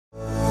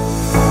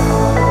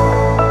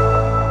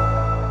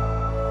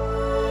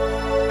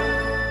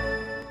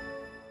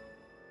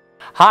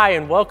Hi,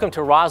 and welcome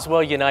to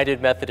Roswell United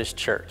Methodist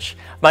Church.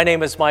 My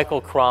name is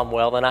Michael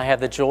Cromwell, and I have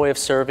the joy of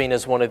serving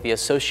as one of the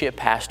associate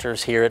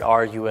pastors here at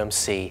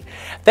RUMC.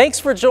 Thanks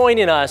for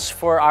joining us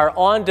for our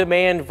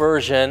on-demand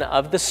version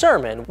of the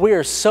sermon. We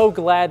are so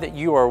glad that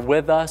you are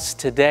with us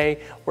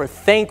today. We're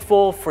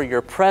thankful for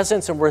your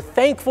presence, and we're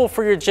thankful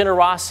for your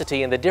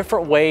generosity and the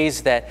different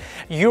ways that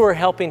you are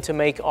helping to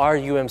make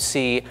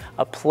RUMC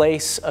a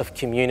place of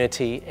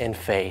community and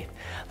faith.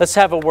 Let's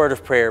have a word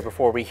of prayer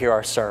before we hear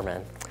our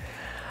sermon.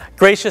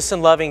 Gracious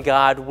and loving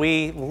God,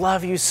 we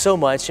love you so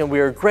much, and we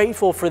are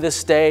grateful for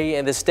this day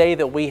and this day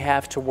that we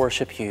have to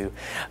worship you.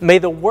 May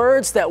the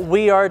words that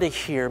we are to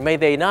hear, may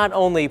they not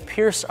only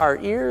pierce our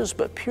ears,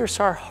 but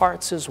pierce our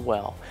hearts as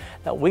well,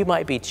 that we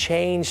might be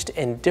changed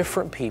and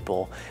different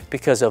people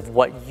because of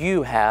what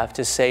you have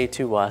to say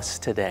to us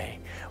today.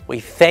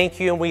 We thank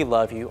you and we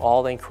love you.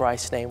 All in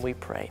Christ's name we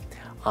pray.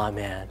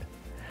 Amen.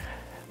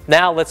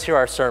 Now let's hear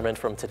our sermon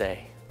from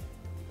today.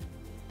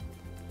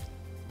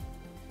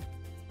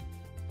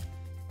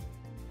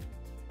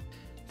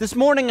 This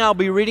morning I'll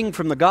be reading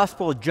from the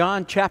Gospel of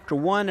John chapter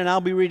 1, and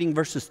I'll be reading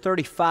verses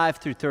 35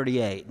 through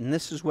 38. And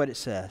this is what it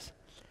says.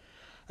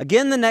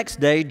 Again the next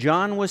day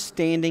John was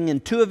standing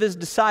and two of his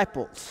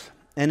disciples,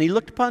 and he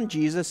looked upon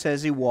Jesus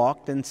as he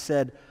walked and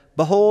said,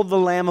 "Behold the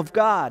Lamb of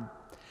God."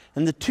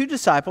 And the two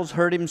disciples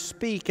heard him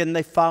speak, and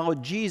they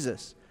followed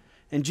Jesus.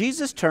 And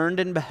Jesus turned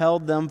and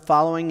beheld them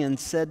following and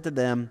said to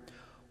them,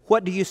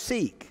 "What do you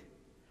seek?"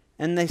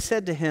 And they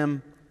said to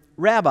him,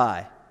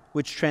 "Rabbi,"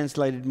 which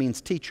translated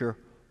means teacher,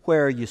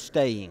 "where are you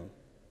staying?"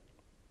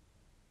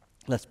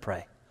 Let's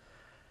pray.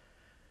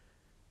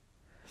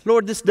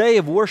 Lord, this day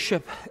of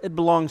worship, it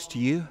belongs to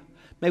you.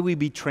 May we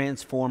be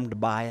transformed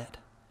by it.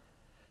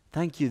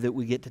 Thank you that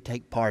we get to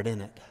take part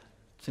in it.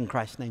 It's in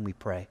Christ's name we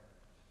pray.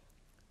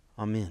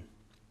 Amen.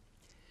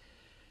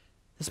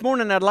 This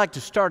morning I'd like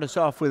to start us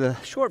off with a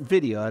short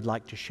video I'd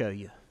like to show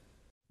you.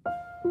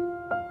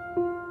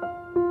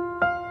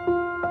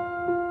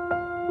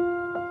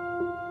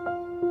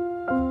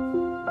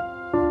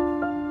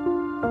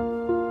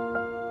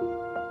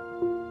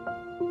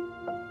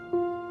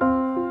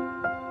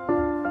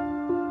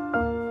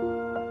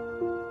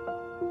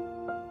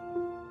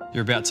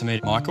 You're about to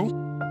meet Michael.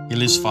 He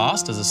lives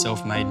fast as a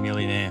self-made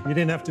millionaire. You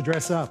didn't have to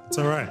dress up. It's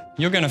all right.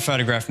 You're going to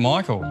photograph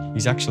Michael.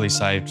 He's actually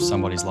saved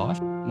somebody's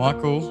life.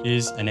 Michael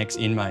is an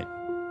ex-inmate.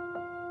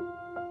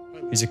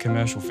 He's a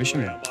commercial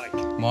fisherman.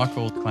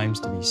 Michael claims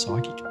to be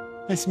psychic.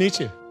 Nice to meet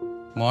you.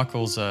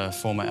 Michael's a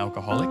former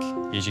alcoholic.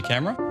 Here's your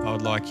camera. I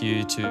would like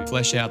you to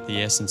flesh out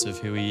the essence of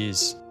who he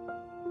is.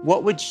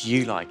 What would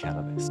you like out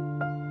of this?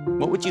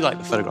 What would you like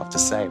the photograph to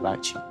say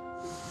about you?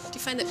 Do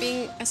you find that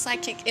being a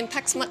psychic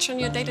impacts much on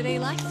your day-to-day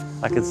life?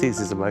 I can see this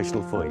is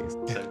emotional for you.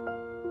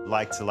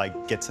 Like to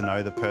get to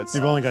know the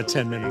person. You've only got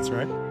 10 minutes,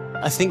 right?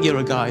 I think you're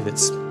a guy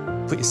that's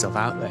put yourself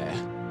out there.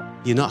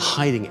 You're not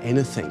hiding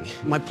anything.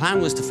 My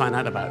plan was to find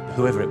out about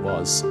whoever it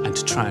was and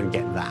to try and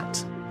get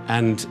that.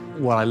 And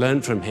what I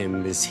learned from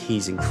him is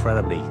he's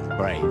incredibly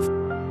brave.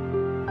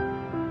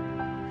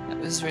 It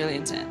was really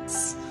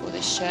intense. Pull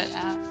this shirt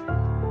out.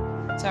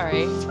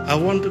 Sorry. I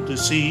wanted to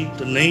see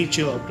the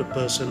nature of the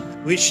person,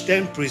 which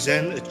then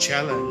present a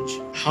challenge.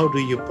 How do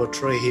you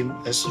portray him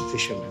as a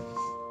fisherman?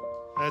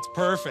 That's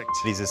perfect.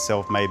 He's a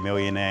self-made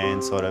millionaire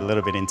and sort of a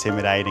little bit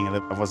intimidating. I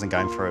wasn't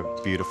going for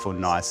a beautiful,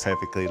 nice,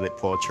 perfectly lit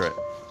portrait.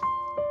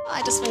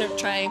 I just want to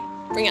try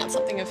bring out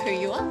something of who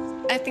you are.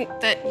 I think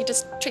that you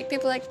just treat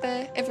people like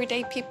the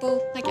everyday people,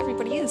 like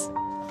everybody is.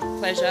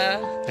 Pleasure.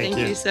 Thank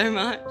you. you so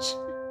much.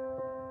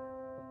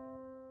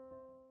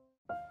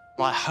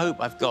 I hope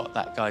I've got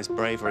that guy's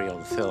bravery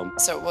on film.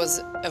 So it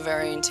was a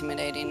very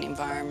intimidating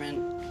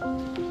environment.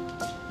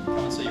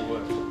 Can't see your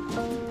work.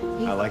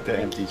 I like the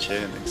empty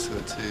chair next to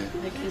it too.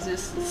 Because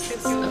it's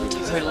a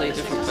totally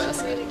different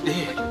person.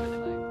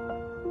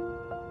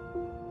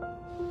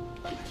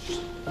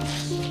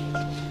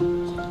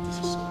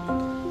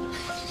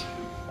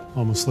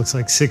 Almost looks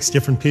like 6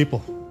 different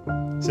people.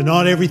 So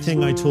not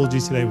everything I told you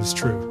today was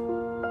true.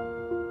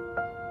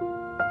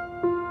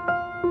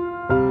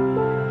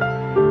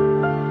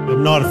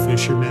 I'm not a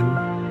fisherman.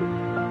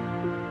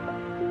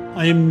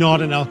 I am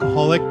not an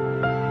alcoholic.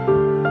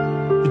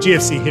 The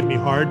GFC hit me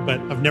hard, but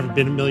I've never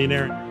been a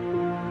millionaire.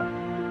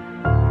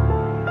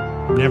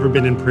 I've never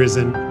been in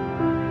prison.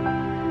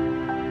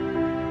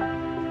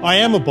 I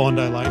am a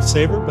Bondi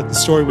lifesaver, but the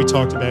story we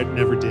talked about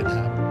never did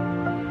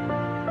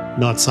happen.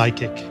 Not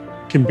psychic.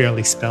 Can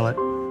barely spell it.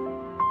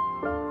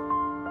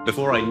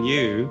 Before I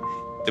knew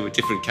there were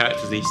different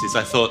characters in each of these,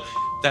 I thought,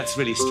 that's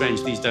really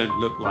strange. These don't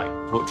look like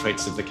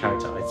portraits of the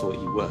character I thought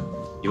you were.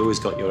 You always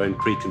got your own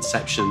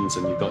preconceptions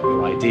and you've got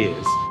your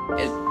ideas.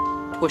 It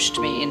pushed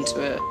me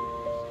into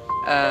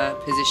a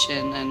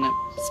position and a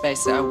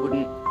space that I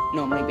wouldn't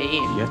normally be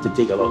in. You have to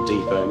dig a lot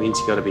deeper. It means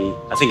you've got to be,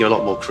 I think you're a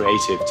lot more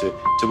creative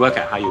to work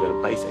out how you're going to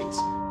play things.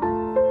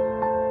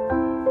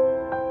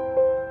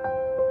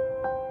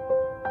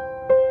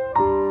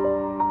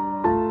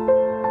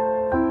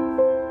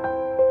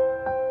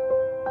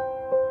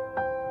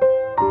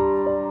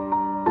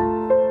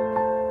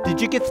 Did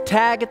you get the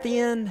tag at the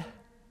end?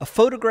 A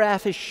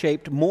photograph is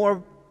shaped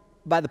more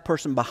by the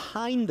person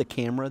behind the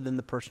camera than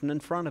the person in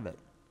front of it.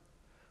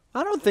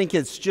 I don't think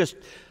it's just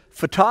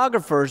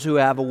photographers who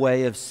have a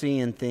way of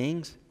seeing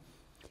things.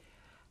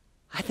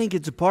 I think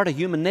it's a part of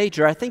human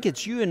nature. I think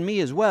it's you and me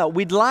as well.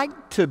 We'd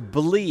like to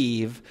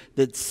believe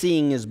that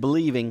seeing is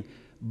believing,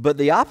 but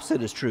the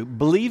opposite is true.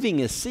 Believing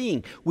is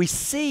seeing. We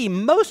see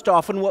most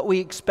often what we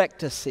expect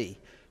to see.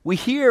 We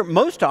hear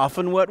most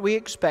often what we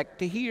expect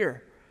to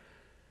hear.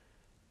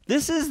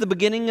 This is the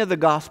beginning of the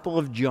Gospel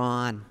of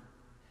John.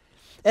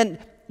 And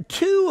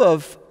two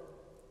of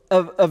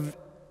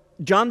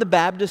John the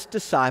Baptist's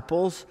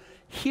disciples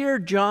hear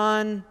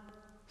John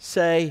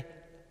say,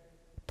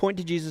 point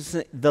to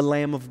Jesus, the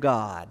Lamb of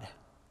God.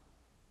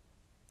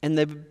 And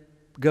they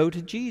go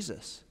to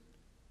Jesus.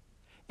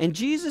 And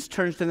Jesus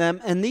turns to them,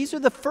 and these are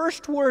the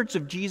first words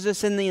of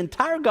Jesus in the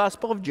entire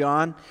Gospel of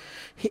John.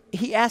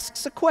 He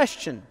asks a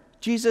question.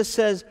 Jesus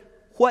says,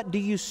 "What do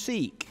you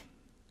seek?"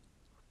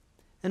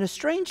 And a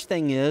strange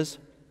thing is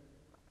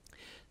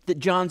that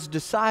John's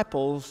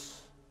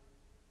disciples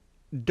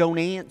don't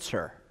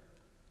answer.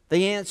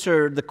 They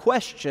answer the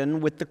question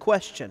with the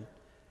question.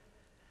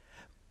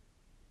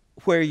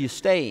 Where are you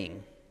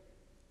staying?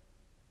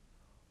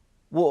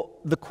 Well,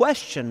 the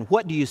question,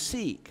 what do you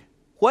seek?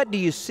 What do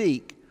you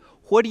seek?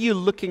 What are you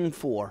looking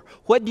for?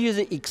 What do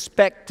you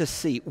expect to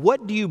see?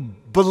 What do you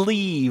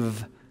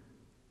believe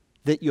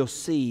that you'll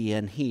see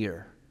and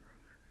hear?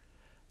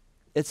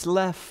 It's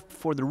left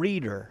for the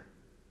reader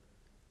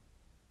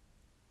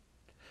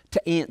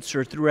to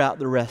answer throughout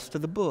the rest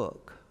of the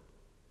book.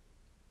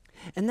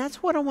 And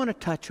that's what I want to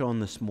touch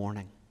on this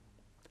morning.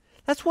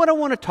 That's what I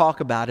want to talk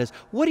about is,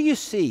 what do you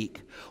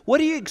seek? What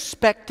do you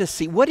expect to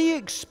see? What do you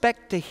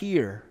expect to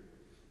hear?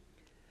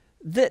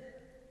 That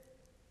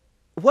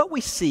what we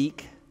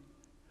seek,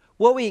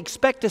 what we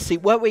expect to see,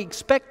 what we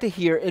expect to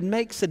hear, it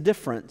makes a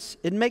difference.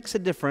 It makes a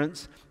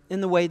difference in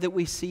the way that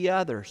we see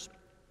others.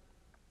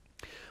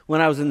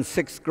 When I was in the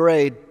 6th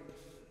grade,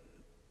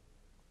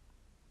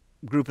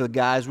 group of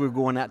guys, we were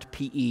going out to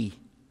PE.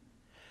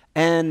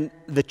 And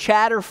the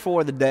chatter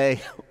for the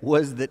day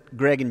was that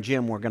Greg and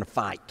Jim were going to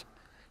fight.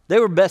 They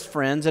were best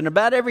friends, and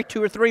about every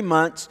 2 or 3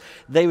 months,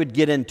 they would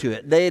get into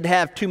it. They'd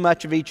have too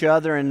much of each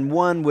other, and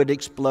one would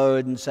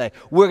explode and say,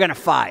 "We're going to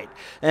fight."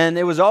 And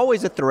it was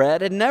always a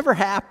threat. It never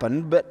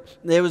happened, but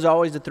there was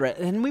always a threat.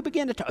 And we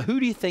began to talk, who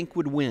do you think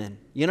would win?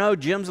 You know,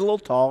 Jim's a little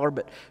taller,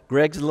 but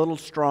Greg's a little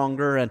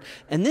stronger. And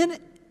then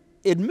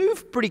it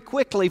moved pretty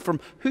quickly from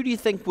who do you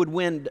think would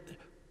win.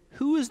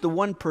 Who is the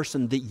one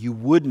person that you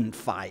wouldn't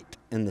fight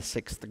in the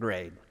 6th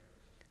grade?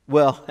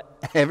 Well,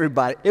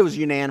 everybody, it was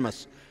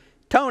unanimous.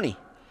 Tony.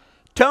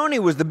 Tony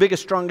was the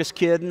biggest, strongest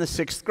kid in the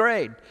 6th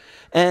grade.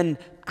 And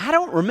I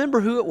don't remember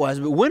who it was,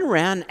 but went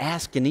around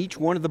asking each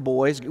one of the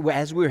boys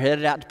as we were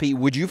headed out to PE,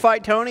 would you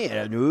fight Tony?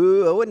 And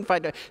no, I wouldn't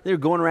fight Tony. They were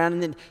going around,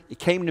 and then it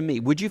came to me,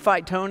 would you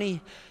fight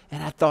Tony?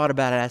 And I thought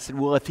about it. I said,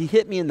 well, if he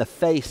hit me in the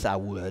face, I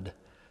would.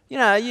 You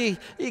know, you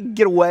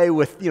get away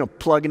with,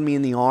 plugging me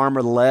in the arm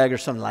or the leg or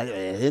something like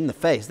that, in the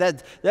face.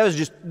 That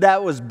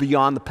was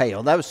beyond the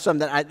pale. That was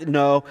something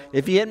no,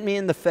 if he hit me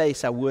in the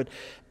face, I would.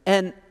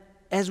 And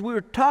as we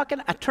were talking,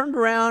 I turned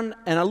around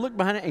and I looked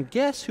behind it, and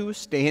guess who was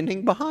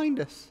standing behind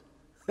us?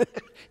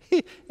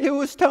 It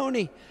was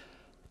Tony.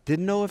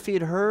 Didn't know if he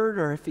had heard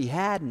or if he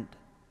hadn't.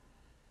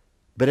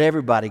 But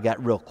everybody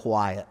got real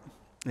quiet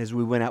as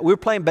we went out. We were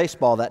playing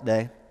baseball that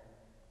day,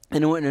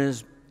 and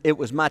it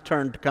was my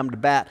turn to come to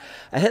bat.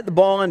 I hit the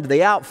ball into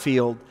the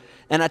outfield,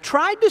 and I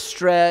tried to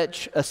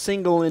stretch a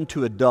single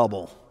into a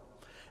double.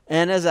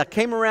 And as I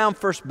came around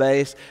first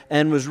base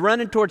and was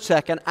running toward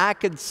second, I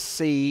could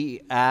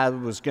see I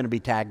was going to be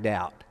tagged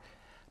out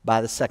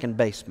by the second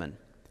baseman.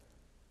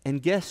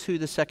 And guess who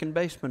the second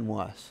baseman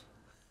was?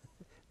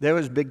 There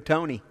was Big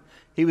Tony.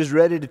 He was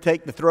ready to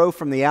take the throw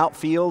from the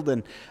outfield,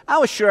 and I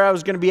was sure I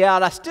was going to be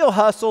out. I still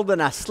hustled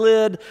and I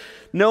slid,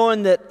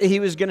 knowing that he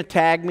was going to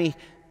tag me.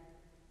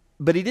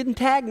 But he didn't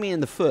tag me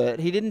in the foot.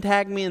 He didn't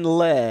tag me in the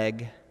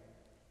leg.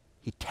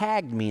 He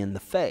tagged me in the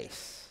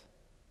face.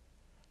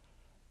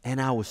 And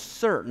I was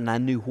certain I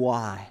knew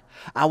why.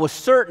 I was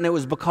certain it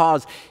was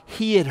because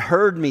he had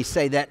heard me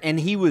say that, and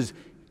he was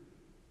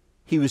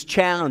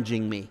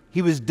challenging me.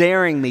 He was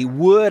daring me.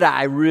 Would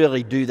I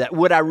really do that?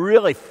 Would I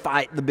really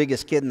fight the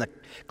biggest kid in the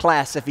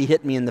class if he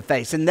hit me in the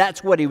face? And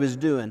that's what he was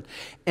doing.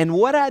 And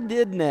what I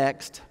did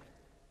next,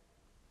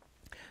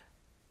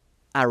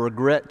 I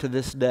regret to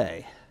this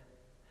day.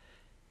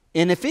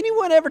 And if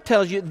anyone ever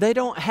tells you they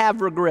don't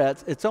have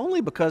regrets, it's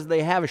only because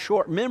they have a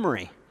short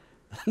memory.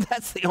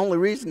 That's the only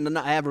reason to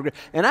not have regret.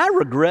 And I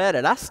regret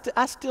it.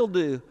 I still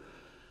do.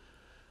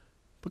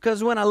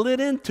 Because when I lit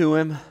into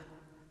him,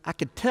 I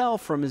could tell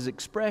from his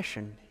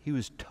expression he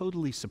was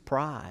totally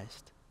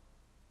surprised.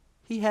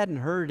 He hadn't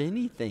heard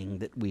anything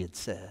that we had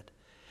said.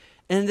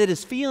 And that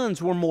his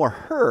feelings were more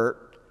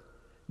hurt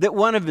that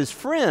one of his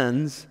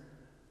friends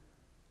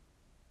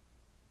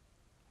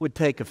would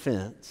take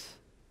offense.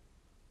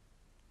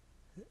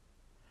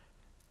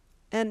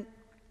 And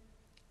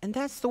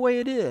that's the way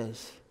it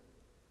is.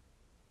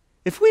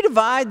 If we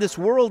divide this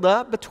world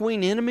up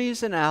between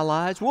enemies and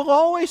allies, we'll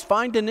always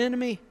find an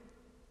enemy.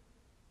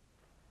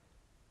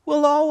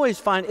 We'll always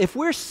find, if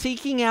we're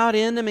seeking out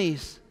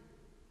enemies,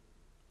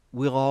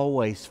 we'll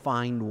always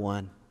find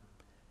one.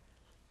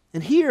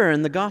 And here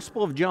in the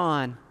Gospel of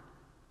John,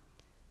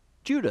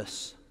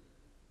 Judas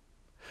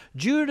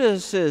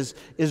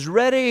is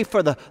ready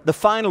for the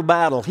final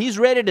battle. He's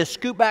ready to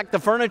scoop back the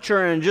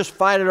furniture and just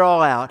fight it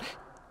all out.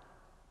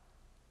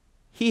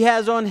 He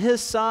has on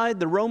his side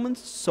the Roman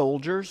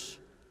soldiers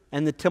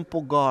and the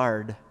temple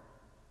guard.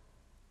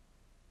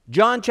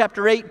 John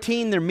chapter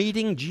 18, they're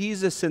meeting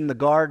Jesus in the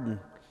garden,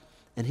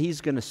 and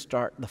he's going to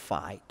start the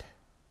fight.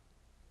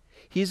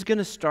 He's going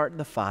to start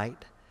the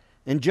fight.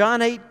 And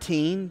John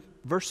 18,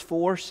 verse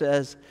 4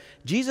 says,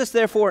 Jesus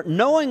therefore,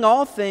 knowing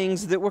all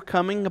things that were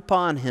coming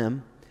upon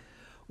him,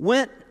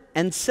 went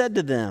and said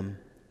to them,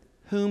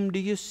 whom do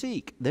you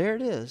seek? There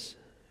it is.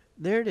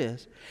 There it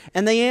is.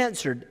 And they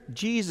answered,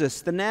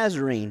 Jesus the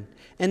Nazarene.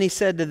 And he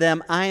said to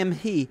them, I am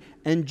he.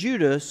 And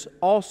Judas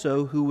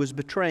also, who was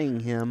betraying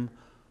him,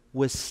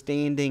 was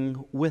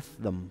standing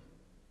with them.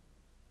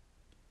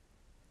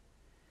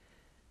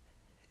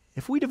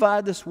 If we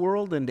divide this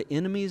world into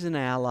enemies and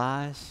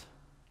allies,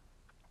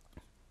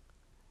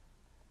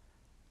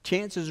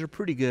 chances are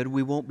pretty good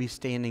we won't be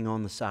standing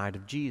on the side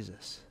of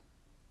Jesus.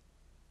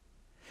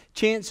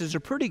 Chances are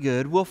pretty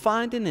good we'll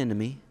find an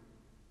enemy,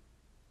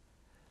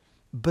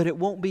 but it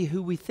won't be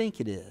who we think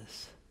it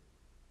is.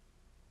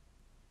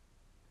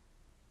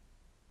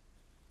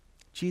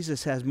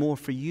 Jesus has more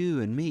for you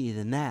and me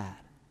than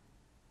that.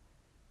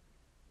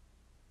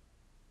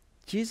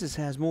 Jesus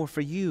has more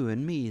for you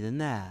and me than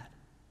that.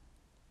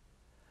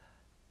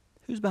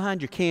 Who's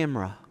behind your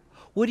camera?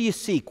 What do you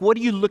seek? What are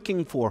you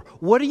looking for?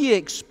 What are you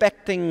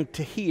expecting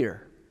to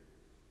hear?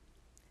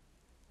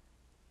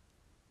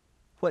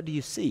 What do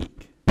you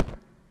seek?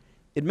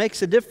 It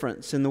makes a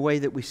difference in the way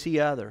that we see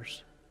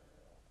others.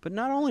 But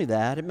not only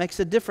that, it makes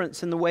a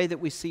difference in the way that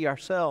we see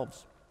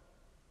ourselves.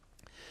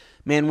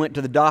 Man went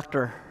to the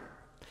doctor.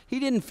 He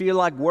didn't feel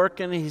like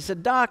working. He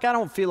said, Doc, I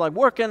don't feel like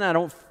working.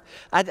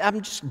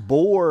 I'm just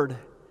bored.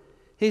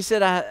 He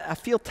said, I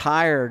feel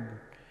tired.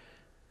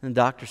 And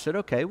the doctor said,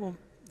 okay, well,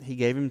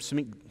 he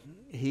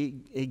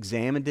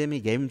examined him. He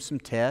gave him some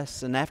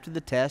tests. And after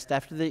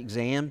the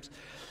exams,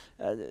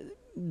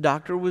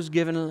 doctor was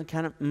given a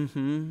kind of,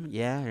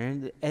 yeah.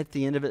 And at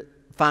the end of it,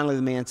 finally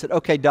the man said,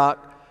 okay,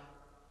 Doc,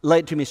 lay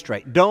it to me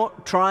straight.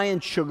 Don't try and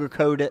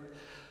sugarcoat it.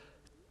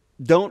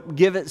 Don't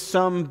give it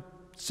some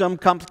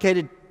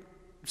complicated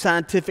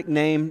scientific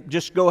name.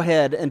 Just go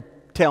ahead and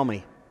tell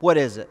me. What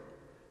is it?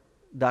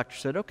 Doctor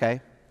said,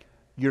 okay,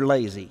 you're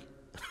lazy.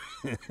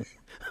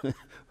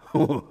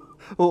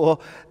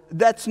 Well,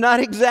 that's not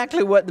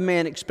exactly what the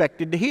man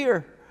expected to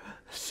hear.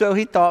 So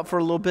he thought for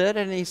a little bit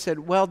and he said,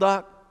 well,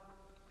 Doc,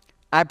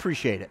 I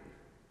appreciate it.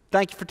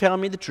 Thank you for telling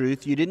me the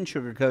truth. You didn't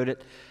sugarcoat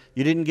it.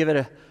 You didn't give it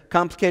a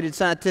complicated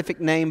scientific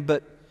name,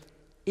 but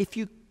if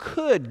you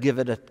could give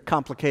it a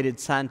complicated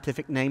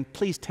scientific name,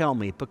 please tell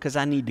me, because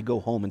I need to go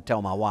home and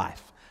tell my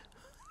wife.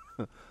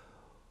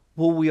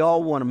 Well, we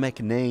all want to make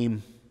a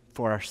name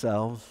for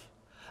ourselves,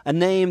 a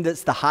name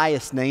that's the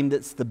highest name,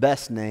 that's the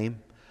best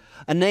name,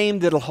 a name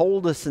that'll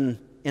hold us in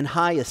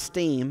high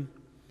esteem,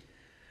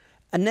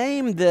 a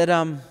name that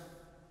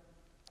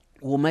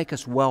will make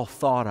us well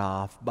thought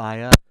of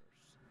by others.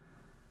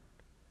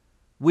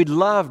 We'd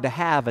love to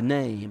have a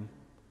name.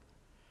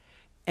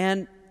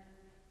 And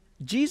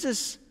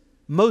Jesus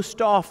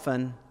most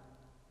often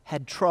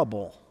had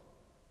trouble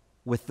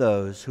with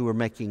those who were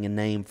making a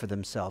name for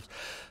themselves.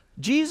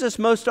 Jesus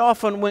most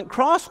often went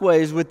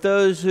crossways with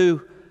those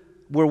who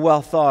were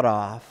well thought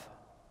of.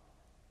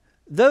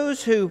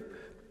 Those who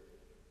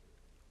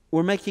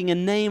were making a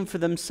name for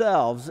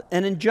themselves.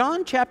 And in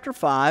John chapter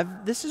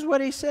 5, this is what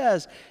he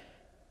says.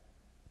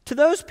 To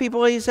those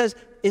people, he says,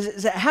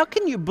 how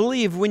can you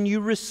believe when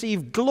you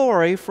receive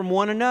glory from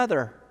one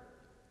another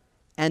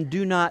and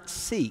do not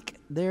seek,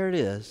 there it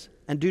is,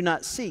 and do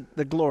not seek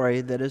the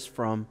glory that is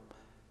from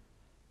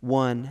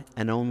one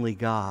and only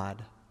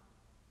God?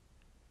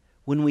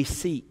 When we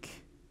seek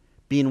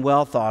being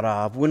well thought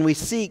of, when we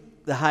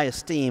seek the high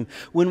esteem,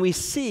 when we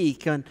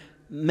seek on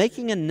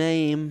making a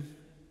name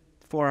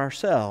for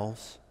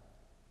ourselves,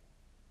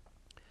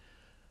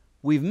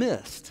 we've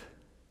missed.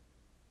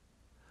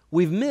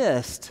 We've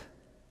missed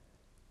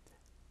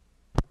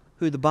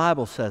who the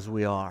Bible says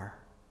we are.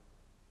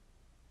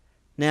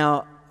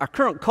 Now, our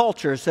current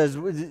culture says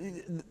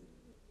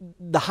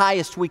the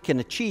highest we can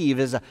achieve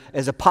is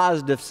a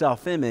positive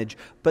self-image,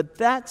 but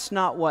that's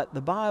not what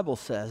the Bible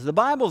says. The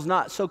Bible's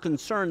not so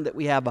concerned that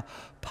we have a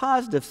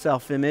positive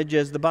self-image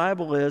as the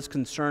Bible is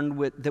concerned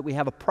with that we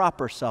have a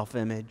proper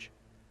self-image.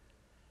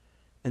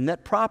 And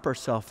that proper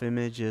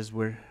self-image is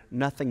we're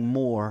nothing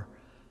more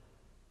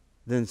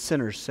than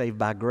sinners saved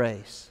by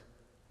grace.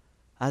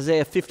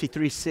 Isaiah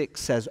 53:6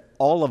 says,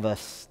 all of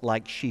us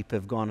like sheep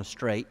have gone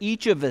astray.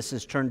 Each of us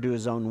has turned to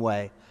his own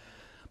way.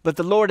 But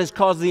the Lord has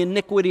caused the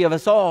iniquity of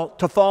us all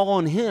to fall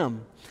on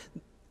him.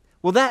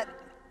 Well,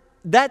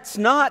 that's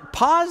not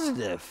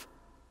positive.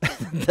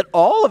 that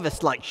all of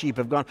us like sheep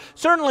have gone.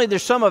 Certainly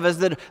there's some of us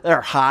that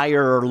are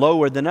higher or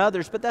lower than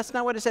others, but that's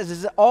not what it says. It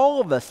says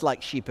all of us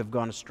like sheep have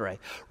gone astray.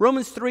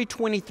 Romans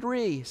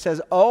 3:23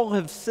 says all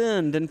have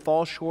sinned and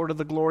fall short of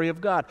the glory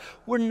of God.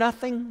 We're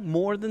nothing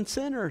more than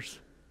sinners.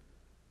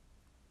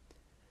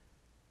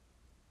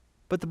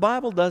 But the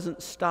Bible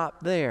doesn't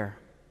stop there.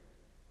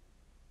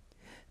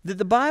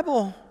 The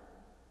Bible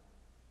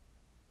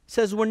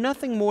says we're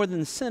nothing more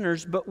than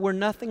sinners, but we're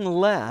nothing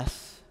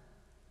less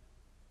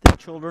than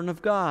children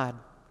of God.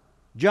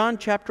 John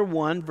chapter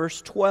 1,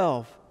 verse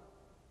 12.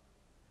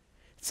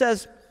 It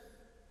says,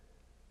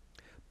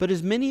 "But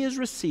as many as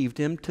received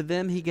him, to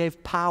them he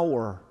gave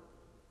power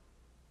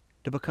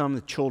to become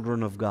the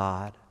children of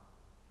God."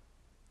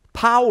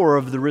 Power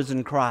of the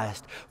risen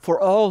Christ for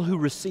all who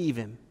receive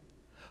him.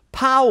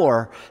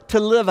 Power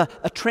to live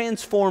a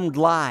transformed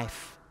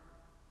life.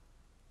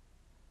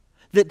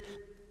 That,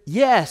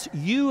 yes,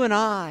 you and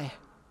I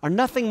are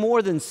nothing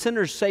more than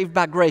sinners saved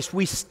by grace.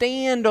 We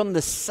stand on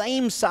the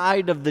same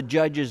side of the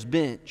judge's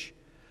bench.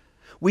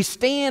 We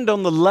stand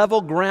on the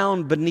level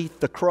ground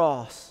beneath the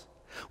cross.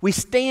 We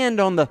stand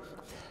on the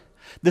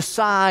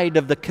side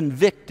of the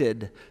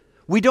convicted.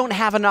 We don't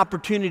have an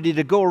opportunity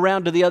to go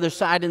around to the other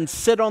side and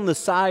sit on the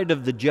side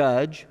of the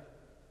judge.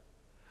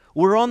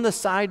 We're on the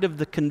side of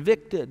the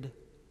convicted.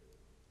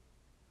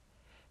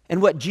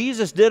 And what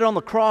Jesus did on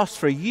the cross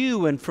for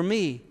you and for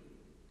me,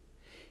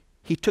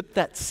 he took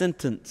that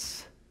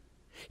sentence,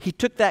 he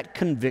took that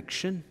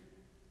conviction,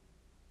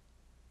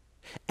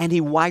 and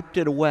he wiped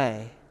it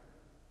away.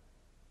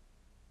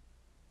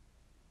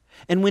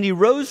 And when he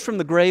rose from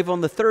the grave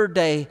on the third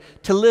day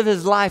to live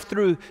his life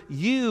through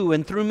you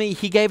and through me,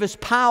 he gave us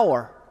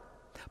power.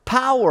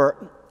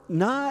 Power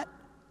not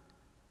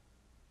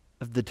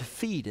of the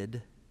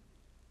defeated,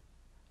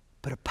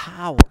 but a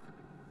power.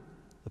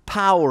 The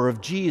power of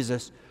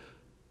Jesus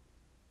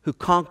who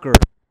conquered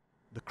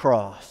the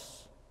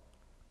cross.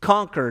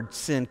 Conquered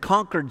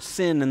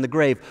sin in the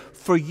grave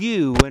for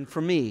you and for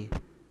me,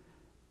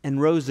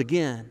 and rose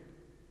again.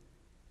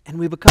 And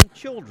we become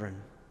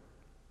children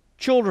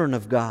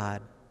of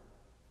God.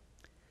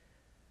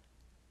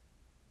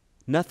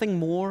 Nothing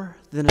more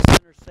than a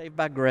sinner saved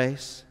by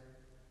grace,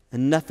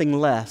 and nothing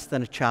less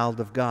than a child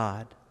of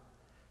God.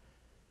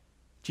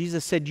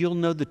 Jesus said, "You'll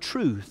know the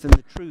truth, and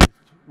the truth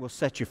will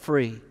set you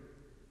free."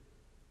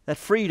 That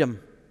freedom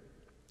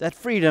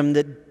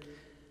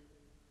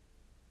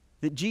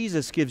that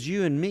Jesus gives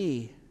you and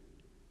me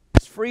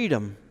is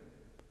freedom.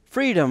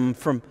 Freedom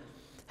from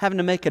having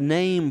to make a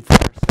name for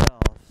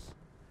ourselves,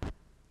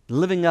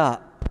 living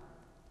up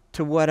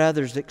to what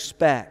others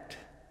expect,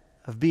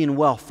 of being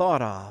well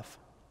thought of.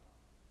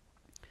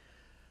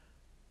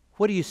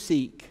 What do you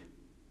seek?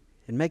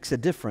 It makes a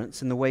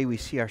difference in the way we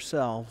see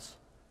ourselves.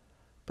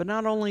 But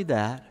not only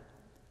that,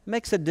 it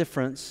makes a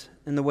difference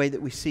in the way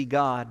that we see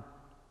God.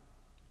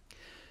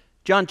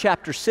 John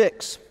chapter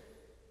 6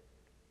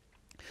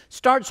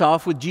 starts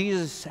off with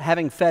Jesus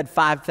having fed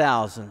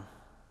 5,000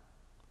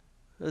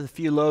 with a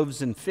few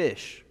loaves and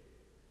fish.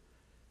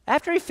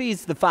 After he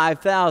feeds the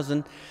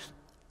 5,000,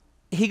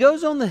 he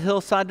goes on the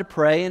hillside to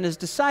pray, and his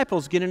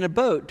disciples get in a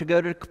boat to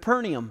go to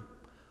Capernaum.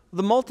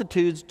 The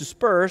multitudes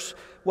disperse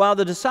while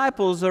the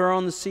disciples are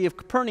on the Sea of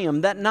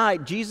Capernaum. That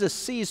night, Jesus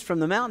sees from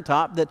the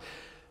mountaintop that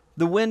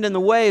the wind and the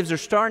waves are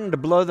starting to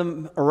blow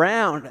them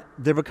around.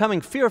 They're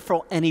becoming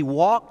fearful, and he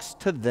walks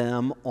to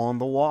them on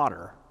the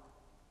water.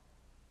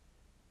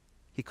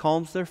 He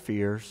calms their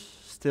fears,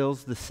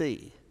 stills the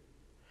sea.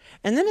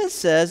 And then it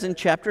says in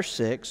chapter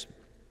 6,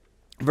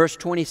 verse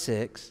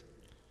 24, it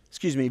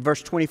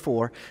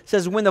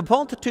says, "When the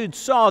multitude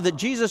saw that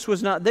Jesus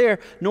was not there,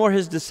 nor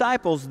his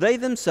disciples, they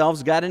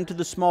themselves got into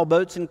the small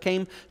boats and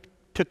came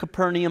to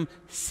Capernaum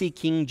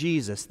seeking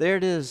Jesus." There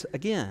it is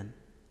again.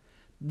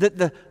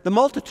 The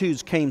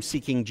multitudes came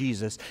seeking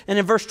Jesus. And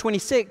in verse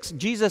 26,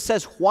 Jesus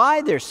says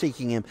why they're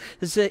seeking him.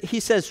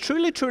 He says,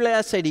 "Truly, truly,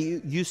 I say to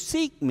you, you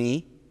seek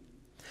me,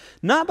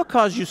 not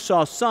because you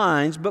saw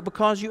signs, but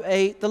because you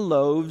ate the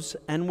loaves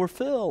and were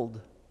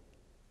filled."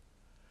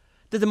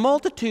 That the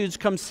multitudes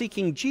come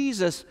seeking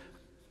Jesus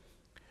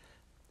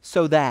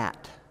so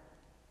that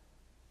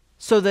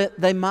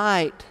they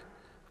might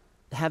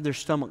have their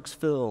stomachs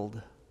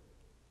filled,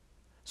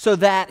 so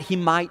that he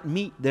might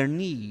meet their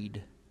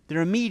need,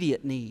 their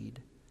immediate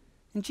need.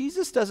 And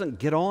Jesus doesn't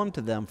get on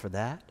to them for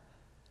that.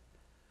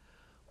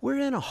 We're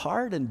in a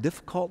hard and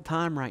difficult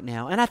time right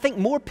now, and I think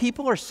more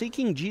people are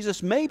seeking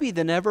Jesus maybe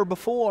than ever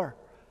before.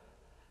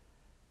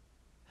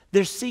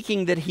 They're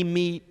seeking that he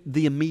meet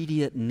the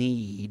immediate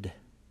need.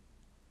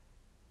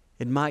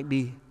 It might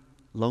be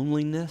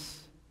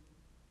loneliness.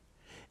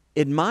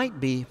 It might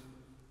be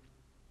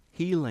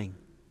healing.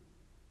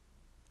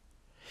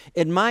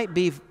 It might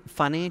be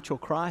financial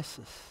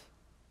crisis.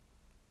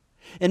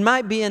 It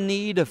might be a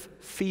need of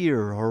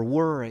fear or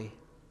worry.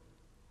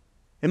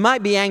 It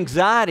might be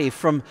anxiety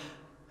from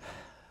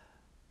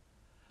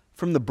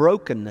the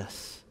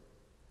brokenness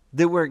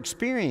that we're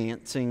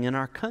experiencing in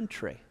our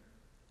country.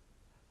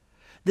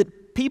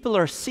 That people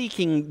are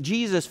seeking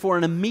Jesus for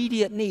an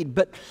immediate need,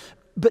 but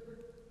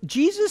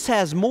Jesus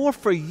has more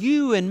for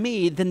you and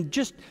me than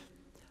just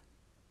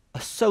a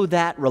so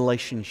that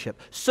relationship,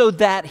 so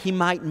that He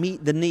might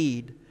meet the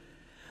need.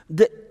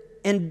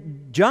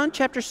 In John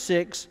chapter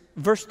 6,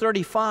 verse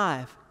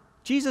 35,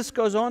 Jesus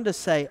goes on to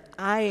say,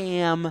 I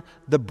am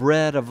the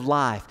bread of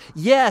life.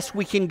 Yes,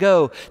 we can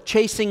go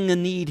chasing a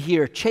need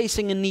here,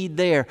 chasing a need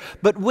there,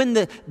 but when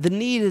the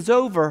need is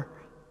over,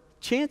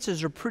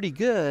 chances are pretty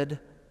good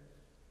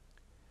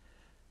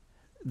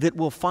that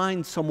we'll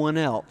find someone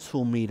else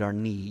who'll meet our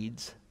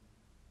needs.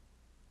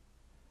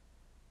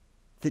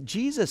 That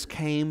Jesus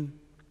came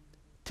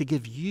to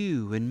give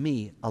you and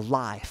me a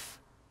life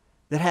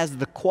that has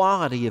the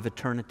quality of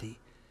eternity,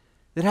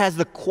 that has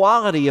the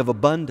quality of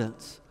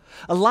abundance,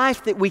 a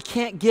life that we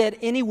can't get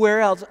anywhere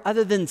else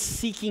other than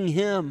seeking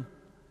Him.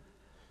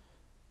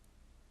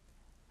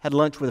 Had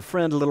lunch with a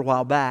friend a little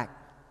while back.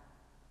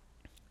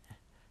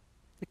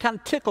 It kind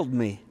of tickled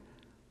me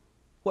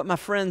what my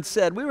friend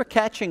said. We were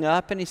catching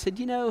up, and he said,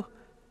 you know,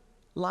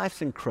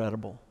 life's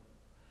incredible.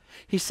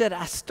 He said,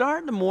 I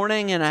start in the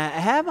morning and I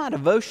have my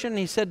devotion.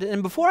 He said,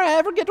 and before I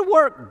ever get to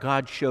work,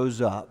 God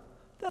shows up.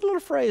 That little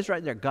phrase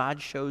right there,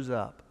 God shows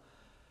up.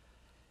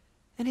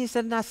 And he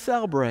said, and I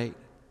celebrate.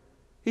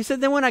 He said,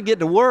 then when I get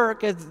to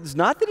work, it's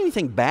not that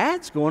anything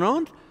bad's going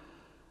on,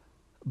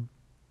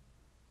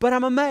 but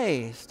I'm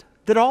amazed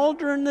that all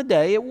during the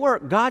day at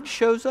work, God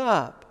shows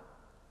up.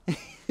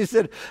 He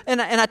said,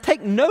 and I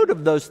take note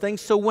of those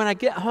things so when I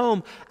get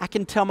home, I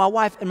can tell my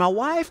wife, and my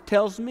wife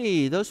tells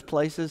me those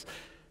places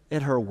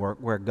at her work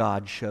where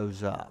God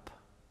shows up.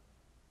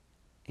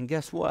 And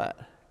guess what?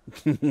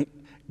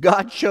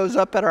 God shows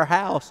up at our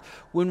house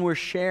when we're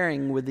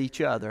sharing with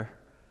each other.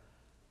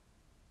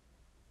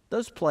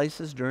 Those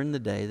places during the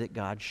day that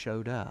God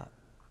showed up.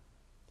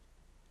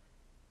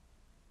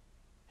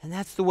 And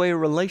that's the way a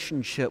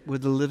relationship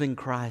with the living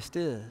Christ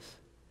is.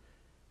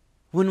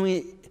 When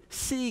we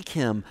seek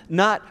Him,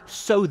 not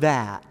so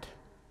that,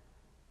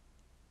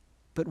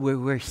 but where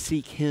we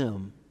seek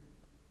Him.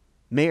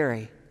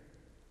 Mary,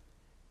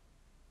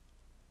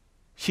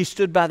 she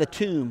stood by the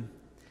tomb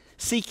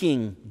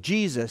seeking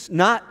Jesus,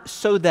 not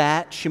so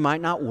that she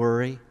might not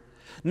worry,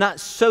 not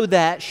so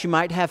that she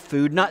might have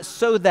food, not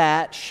so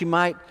that she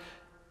might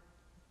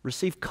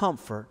receive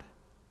comfort.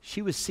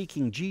 She was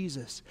seeking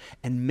Jesus.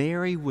 And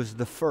Mary was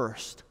the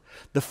first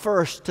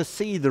to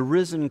see the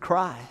risen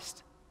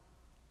Christ.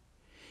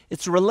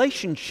 It's a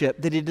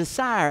relationship that He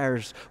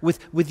desires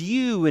with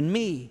you and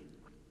me.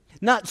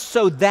 Not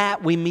so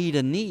that we meet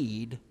a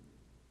need,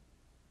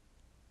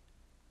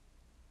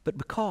 but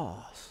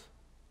because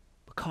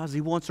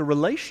He wants a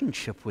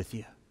relationship with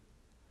you.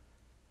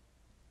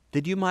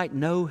 That you might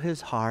know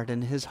His heart,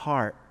 and His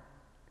heart,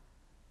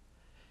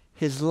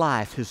 His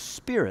life, His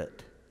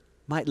Spirit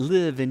might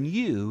live in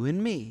you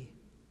and me.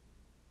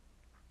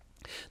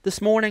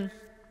 This morning,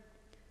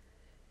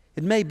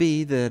 it may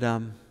be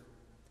that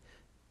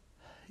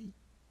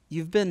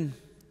you've been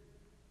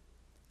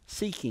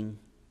seeking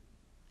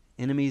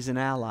enemies and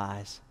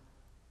allies,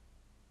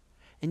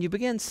 and you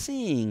begin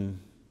seeing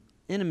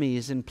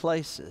enemies in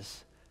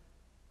places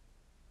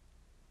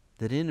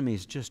that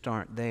enemies just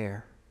aren't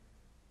there.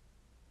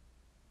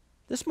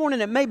 This morning,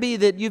 it may be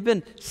that you've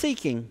been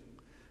seeking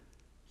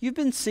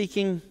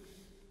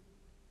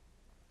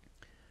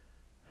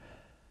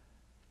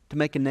to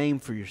make a name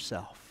for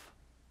yourself.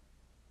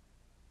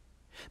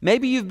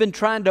 Maybe you've been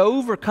trying to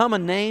overcome a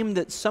name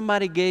that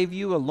somebody gave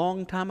you a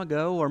long time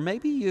ago, or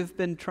maybe you've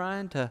been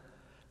trying to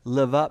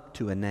live up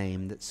to a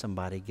name that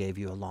somebody gave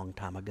you a long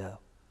time ago.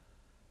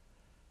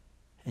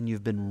 And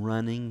you've been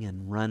running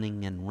and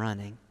running and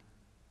running,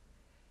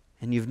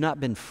 and you've not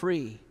been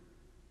free.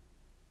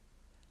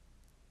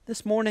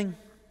 This morning,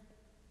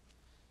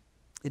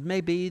 it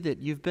may be that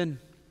you've been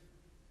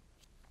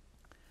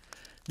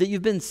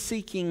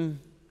seeking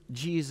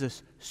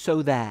Jesus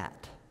so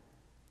that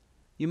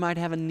you might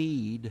have a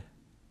need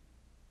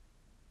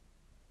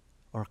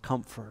or a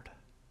comfort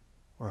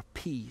or a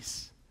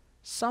peace,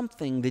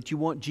 something that you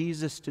want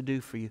Jesus to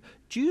do for you.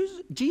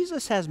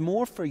 Jesus has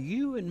more for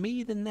you and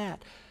me than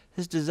that.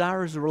 His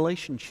desire is a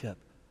relationship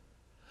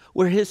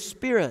where His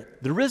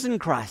Spirit, the risen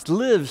Christ,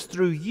 lives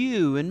through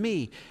you and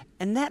me.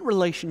 And that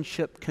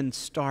relationship can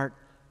start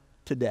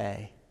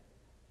today.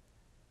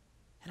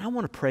 And I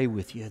want to pray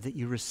with you that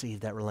you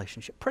receive that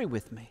relationship. Pray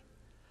with me.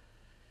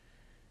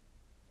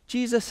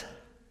 Jesus,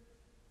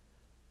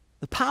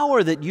 the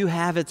power that you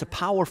have, it's a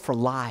power for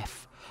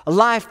life. A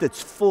life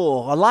that's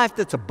full, a life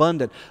that's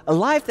abundant, a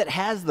life that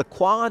has the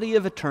quality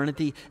of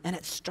eternity, and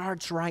it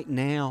starts right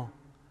now.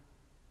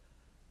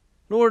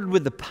 Lord,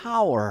 with the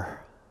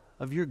power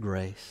of your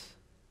grace,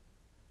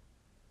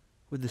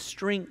 with the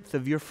strength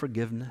of your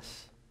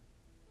forgiveness,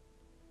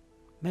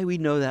 may we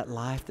know that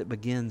life that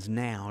begins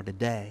now,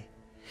 today.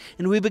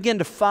 And we begin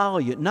to follow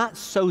you, not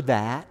so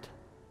that.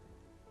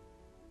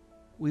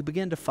 We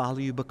begin to follow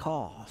you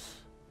because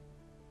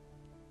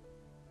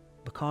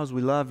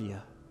we love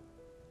you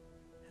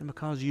and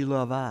because you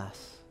love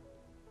us.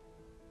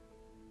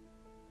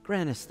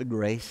 Grant us the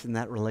grace in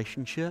that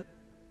relationship,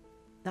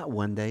 not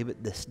one day,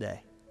 but this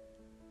day.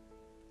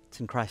 It's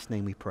in Christ's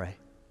name we pray.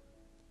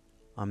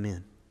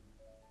 Amen.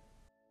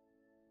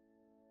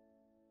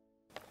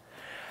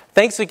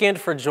 Thanks again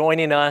for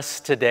joining us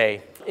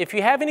today. If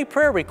you have any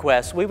prayer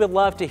requests, we would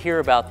love to hear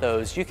about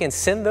those. You can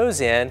send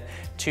those in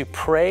to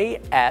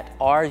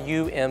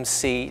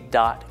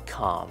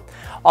pray@rumc.com.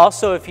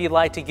 Also, if you'd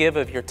like to give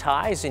of your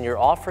tithes and your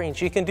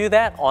offerings, you can do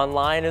that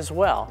online as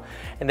well.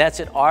 And that's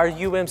at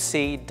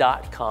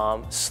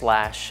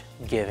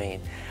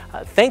rumc.com/giving.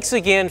 Thanks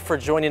again for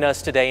joining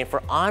us today and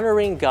for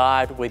honoring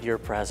God with your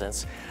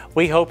presence.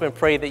 We hope and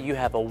pray that you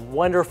have a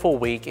wonderful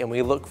week, and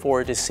we look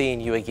forward to seeing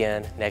you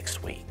again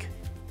next week.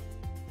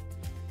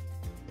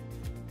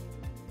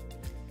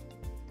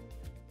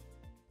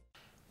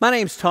 My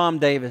name's Tom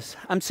Davis.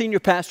 I'm senior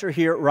pastor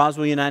here at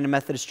Roswell United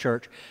Methodist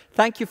Church.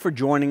 Thank you for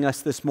joining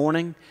us this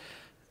morning.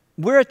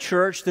 We're a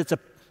church that's a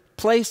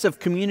place of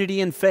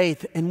community and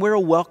faith, and we're a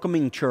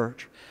welcoming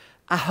church.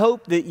 I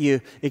hope that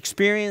you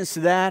experience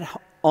that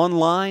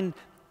online,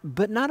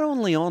 but not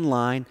only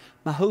online.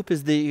 My hope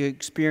is that you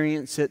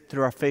experience it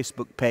through our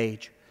Facebook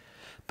page.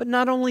 But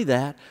not only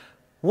that,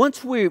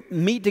 once we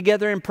meet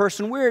together in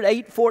person, we're at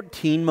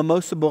 814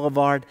 Mimosa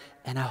Boulevard,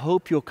 and I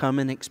hope you'll come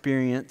and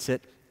experience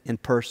it in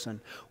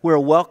person. We're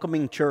a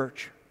welcoming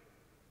church.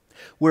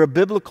 We're a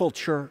biblical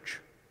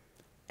church,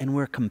 and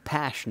we're a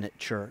compassionate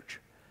church.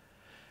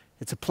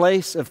 It's a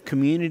place of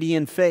community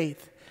and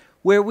faith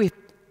where we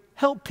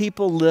help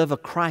people live a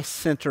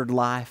Christ-centered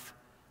life,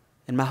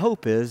 and my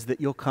hope is that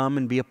you'll come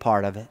and be a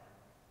part of it.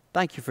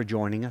 Thank you for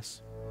joining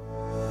us.